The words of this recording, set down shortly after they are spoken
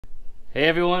Hey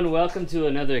everyone, welcome to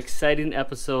another exciting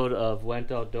episode of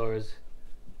Went Outdoors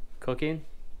cooking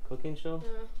show?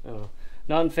 I don't know.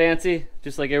 Nothing fancy,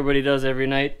 just like everybody does every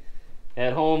night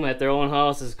at home at their own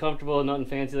house. Is comfortable, nothing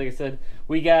fancy. Like I said,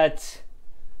 we got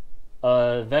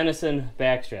a venison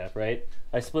backstrap, right?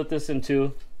 I split this in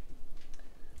two.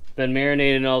 Been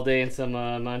marinating all day in some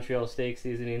Montreal steak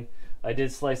seasoning. I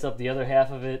did slice up the other half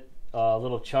of it,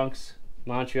 little chunks,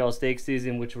 Montreal steak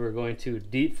seasoning, which we're going to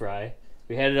deep fry.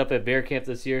 We had it up at bear camp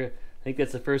this year. I think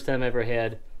that's the first time I ever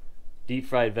had deep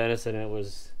fried venison, and it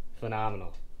was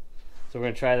phenomenal. So we're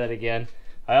going to try that again.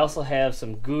 I also have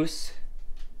some Goose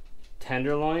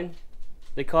tenderloin,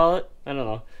 they call it. I don't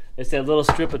know. It's that little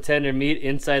strip of tender meat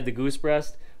inside the goose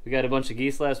breast. We got a bunch of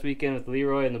geese last weekend with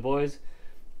Leroy and the boys,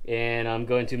 and I'm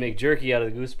going to make jerky out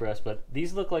of the goose breast. But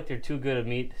these look like they're too good of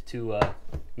meat to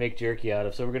make jerky out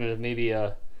of, so we're going to maybe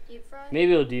deep fry?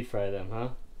 Maybe we'll deep fry them, huh?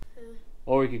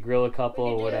 Or we could grill a couple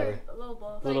or whatever. A little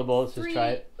both. Little both, just try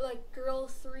it. Like grill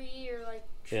 3 or like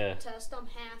test them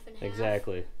half and half.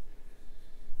 Exactly.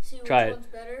 See which Try one's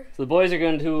better. So the boys are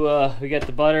going to, we got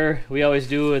the butter. We always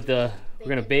do with the, we're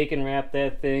going to bacon wrap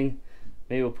that thing.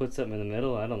 Maybe we'll put something in the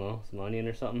middle. I don't know, some onion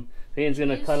or something. Peyton's going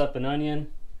to cut up an onion.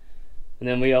 And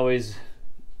then we always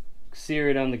sear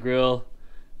it on the grill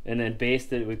and then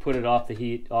baste it. We put it off the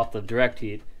heat, off the direct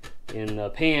heat in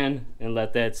a pan and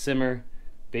let that simmer.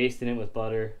 Basting it with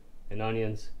butter and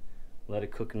onions. Let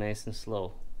it cook nice and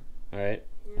slow. Alright,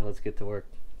 well, let's get to work.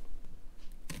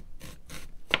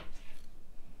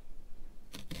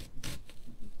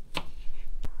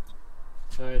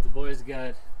 Alright, the boys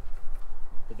got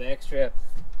the backstrap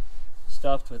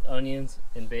stuffed with onions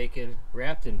and bacon,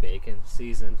 wrapped in bacon,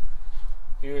 seasoned.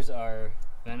 Here's our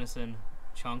venison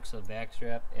chunks of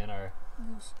backstrap and our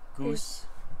goose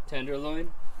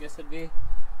tenderloin, I guess it'd be.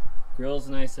 Grill's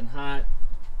nice and hot.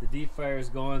 The deep fryer is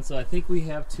going, so I think we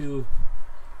have to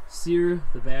sear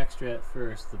the backstrap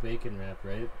first, the bacon wrap,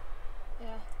 right?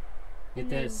 Yeah. Get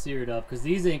that seared up, because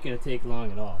these ain't going to take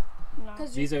long at all. No.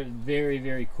 These are very,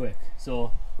 very quick.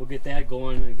 So we'll get that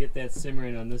going and get that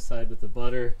simmering on this side with the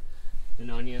butter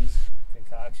and onions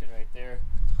concoction right there.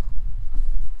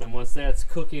 And once that's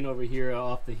cooking over here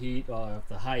off the heat, off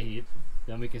the high heat,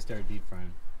 then we can start deep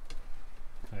frying.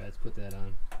 All right, let's put that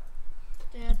on.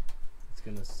 Dad. It's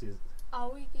going to sizzle. Are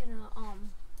we gonna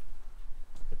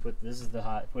This is the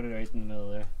hot. Put it right in the middle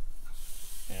there.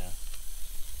 Yeah,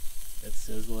 that's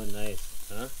sizzling nice,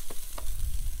 huh?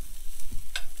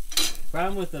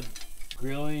 Problem with the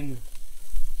grilling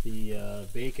the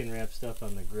bacon wrap stuff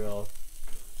on the grill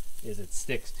is it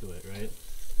sticks to it, right?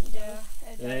 Yeah,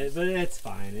 it does. But it's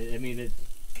fine. I mean, it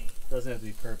doesn't have to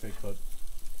be perfect, but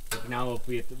now if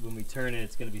we have to, when we turn it,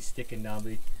 it's going to be sticking down.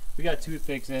 But we got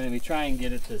toothpicks in, and we try and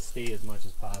get it to stay as much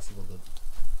as possible.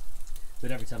 But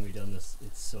every time we've done this,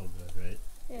 it's so good, right?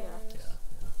 Yeah.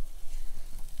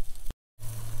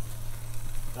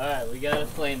 All right, we got a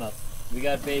flame up. We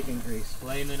got bacon grease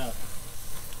flaming up.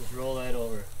 Just roll that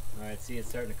over. All right, see, it's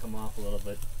starting to come off a little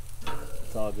bit.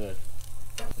 It's all good.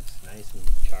 Looks nice and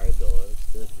charred though. It looks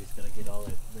good. We just gotta get all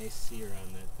that nice sear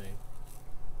on that thing.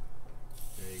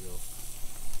 There you go.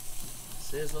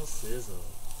 Sizzle, sizzle.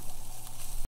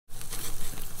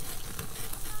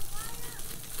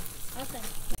 Okay.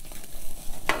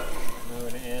 Now we're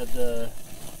gonna add the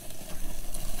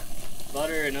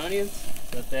butter and onions.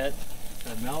 Let that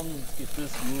melt. Let's get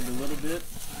this moved a little bit.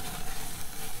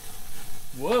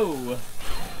 Whoa!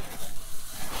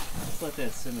 Let's let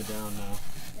that simmer down now.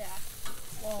 Yeah.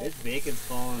 Well, This bacon's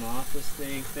falling off this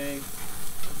thing. yeah.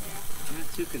 I'm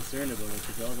not too concerned about it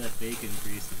because all that bacon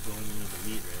grease is going into the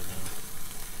meat right now.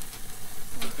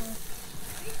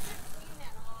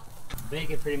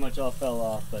 Bacon pretty much all fell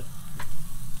off, but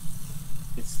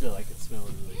it's still, I can smell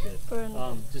it really good.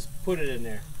 Just put it in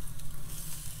there.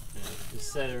 Yeah,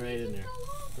 just set it right in there,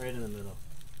 right in the middle.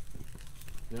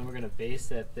 And then we're gonna baste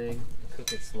that thing and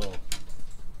cook it slow.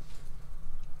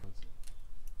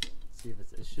 See if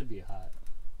it should be hot.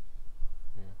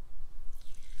 Yeah.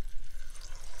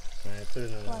 All right, put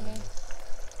it on.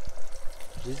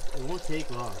 It won't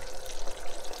take long.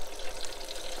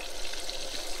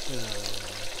 Put it on.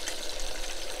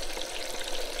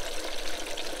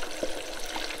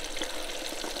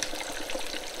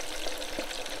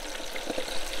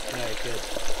 Alright, good.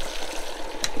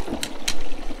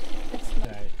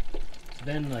 Alright. It's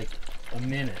been like a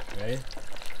minute, right?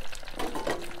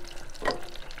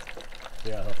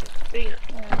 Yeah, I'll help you.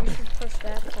 Yeah, we should push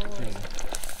that forward.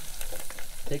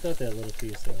 Take out that little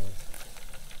piece there.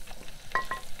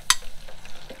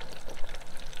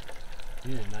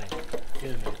 You need a knife.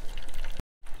 Get a knife.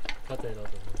 Cut that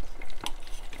open.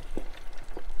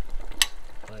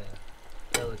 Oh yeah.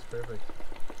 That looks it's perfect.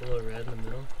 A little red in the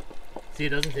middle. See, it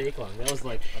doesn't take long. That was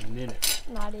like a minute.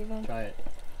 Not even. Try it.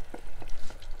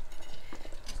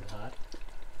 Is it hot?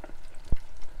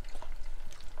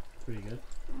 Pretty good?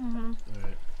 Mm-hmm.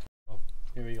 Alright. Oh,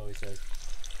 here we go, he says.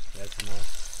 Add some more.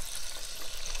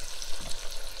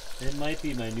 It might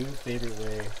be my new favorite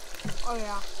way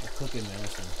of cooking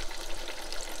venison.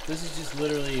 This is just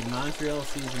literally Montreal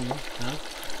seasoning, huh?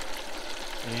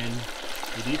 And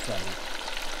you deep fried it.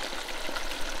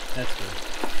 That's good.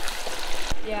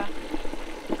 Yeah.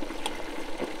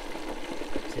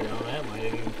 See, now that might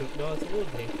have even cooked. No, it's a little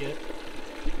pink yet.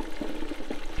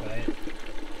 Try it.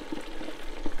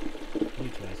 Let me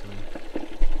try some.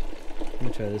 I'm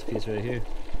gonna try this piece right here.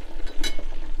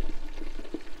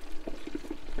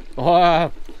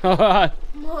 Oh,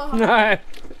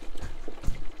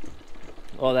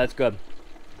 oh, that's good.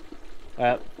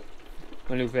 Alright,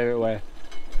 my new favorite way.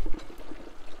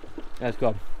 That's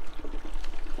good.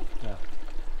 Yeah.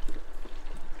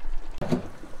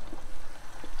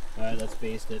 Alright, let's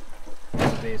baste it.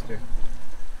 Here's the baster.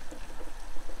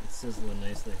 It's sizzling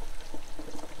nicely.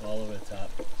 All over the top.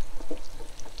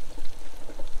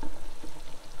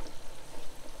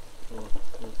 Cool,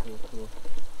 cool, cool, cool.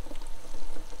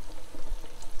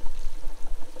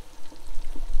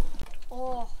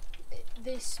 Oh,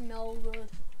 they smell good.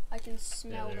 I can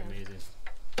smell them. Yeah, they're amazing.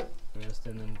 Rest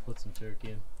and then put some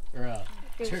turkey in. Or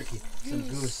turkey. Some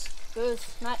goose.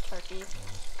 Goose, not turkey.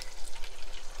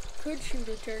 Could shoot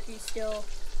a turkey still.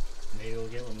 Maybe we'll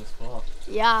get one this fall.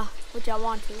 Yeah, which I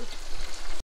want to.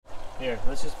 Here,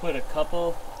 let's just put a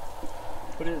couple.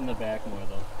 Put it in the back more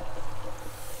though.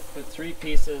 Put 3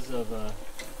 pieces of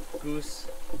goose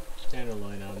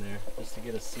tenderloin on there just to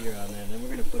get a sear on that. And then we're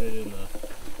going to put it in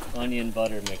the onion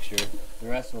butter mixture. The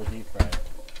rest will deep fry.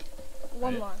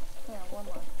 One more. Yeah, one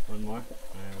more. One more?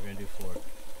 Alright, we're going to do 4.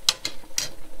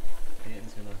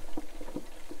 Peyton's going to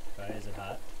try. Is it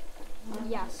hot?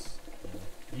 Yes.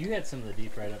 You had some of the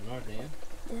deep fried up north, didn't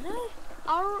you? Did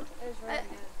I?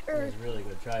 It was really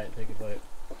good. Try it. Take a bite.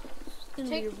 It's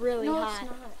gonna be really hot. It's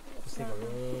not. Just take a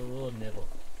little nibble.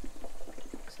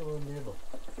 Just a little nibble.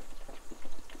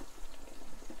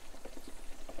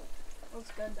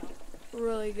 It's good though.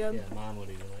 Really good. Yeah, Mom would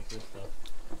even like this stuff.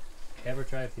 Have her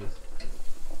try a piece.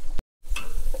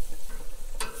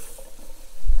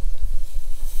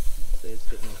 Say it's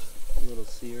getting a little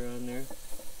sear on there.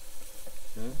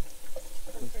 Huh?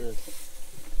 What's this?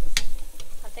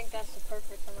 I think that's the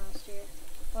perfect amount of steer.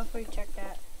 Once we check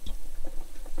that.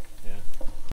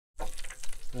 Yeah.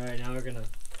 Alright, now we're gonna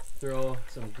throw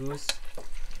some goose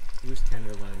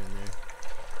tenderloin in there.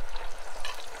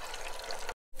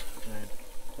 Alright,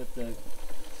 put the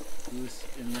goose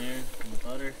in there in the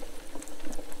butter.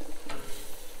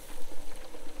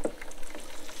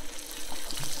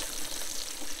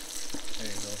 There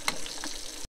you go.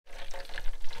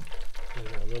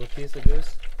 There's a little piece of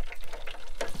goose.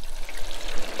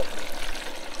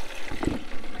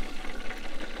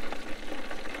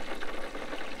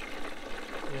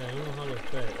 Yeah, I don't know how to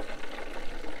try it.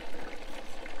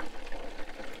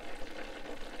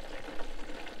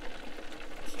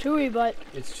 It's chewy, but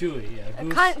It's chewy, yeah.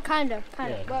 Goose, kind of.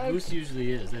 yeah, But goose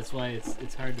usually is. That's why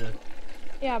it's hard to.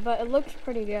 yeah, but it looks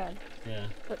pretty good. Yeah.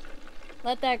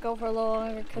 Let that go for a little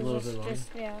longer A because little it's bit longer.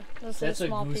 just this That's is a why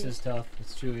small goose piece. is tough.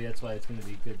 It's chewy. That's why it's gonna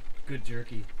be good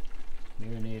jerky.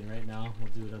 Marinade right now. We'll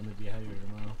do it on the dehydrator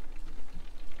tomorrow.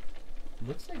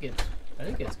 Looks like it's. I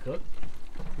think it's cooked.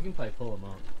 We can probably pull them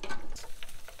out.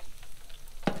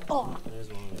 Oh, There's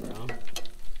one on the ground.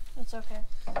 that's okay.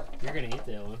 You're gonna eat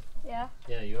that one. Yeah,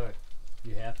 Yeah, you are.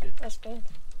 You have to. that's good.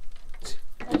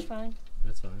 That's fine.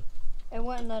 That's fine. It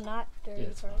went in the not dirty Yeah,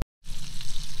 it's part.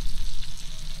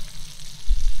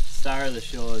 Star of the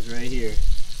show is right here.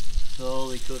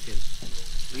 Slowly cooking.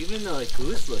 Even the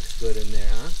goose looks good in there,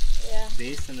 huh? Yeah.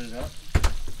 Basting it up.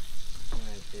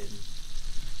 Alright, Peyton.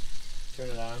 Turn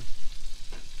it on.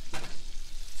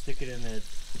 Stick it in that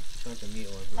chunk of meat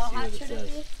one. How Let's see hot what it should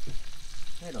says. it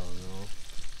be? I don't know.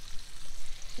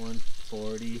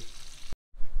 140.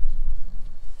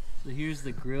 So here's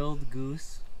the grilled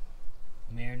goose.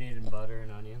 Marinated in butter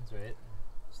and onions, right?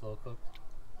 Slow cooked.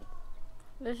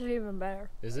 This is even better.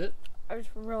 Is it? It's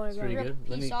really It's good. pretty good.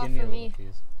 Let me Piece off give me a for little me.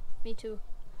 piece. Me too.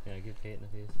 Yeah, give Peyton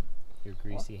a piece. Your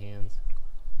greasy hands.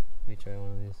 Let me try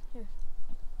one of these.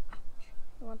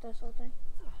 You want this whole thing?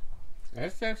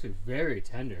 That's actually very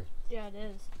tender Yeah, it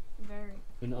is. Very.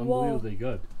 and unbelievably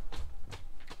good.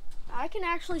 I can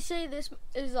actually say this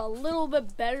is a little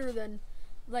bit better than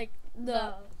like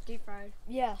the deep fried.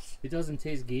 yes. It doesn't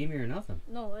taste gamey or nothing.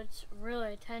 No, it's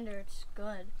really tender. It's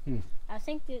good. Hmm. I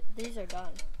think that these are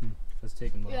done. Let's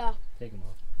take them off. Yeah. Take them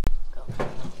off. Go.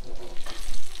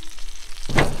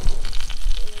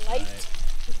 Light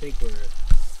I think we're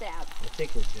stab.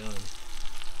 done.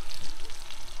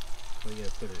 We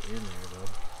gotta put it in there, bud.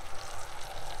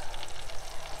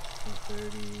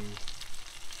 230.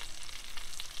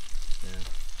 Yeah,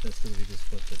 that's because we just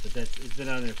flipped it. But it's been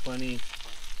on there plenty.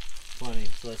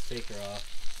 So let's take her off.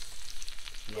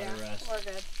 Let her rest. We're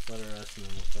good. Let her rest and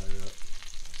then we'll fire her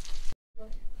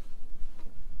up.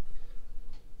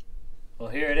 Well,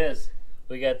 here it is.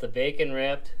 We got the bacon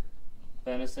wrapped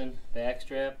venison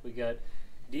backstrap. We got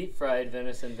deep fried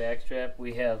venison backstrap.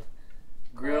 We have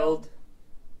grilled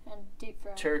And deep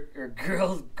fried.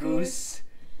 grilled goose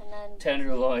And then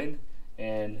tenderloin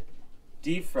and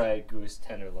deep fried goose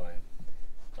tenderloin.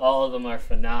 All of them are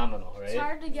phenomenal, right? It's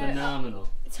hard to get. Phenomenal.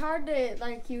 It's hard to,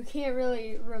 like, you can't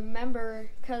really remember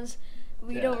because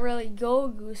we Yeah. don't really go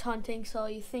goose hunting, so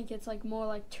you think it's like more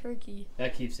like turkey. I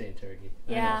keep saying turkey.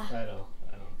 Yeah. I know.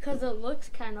 Because it looks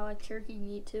kind of like turkey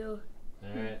meat too. All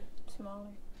right. smaller.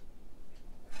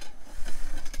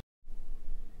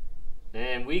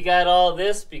 And we got all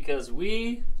this because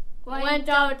we Went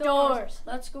outdoors.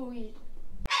 Let's go eat.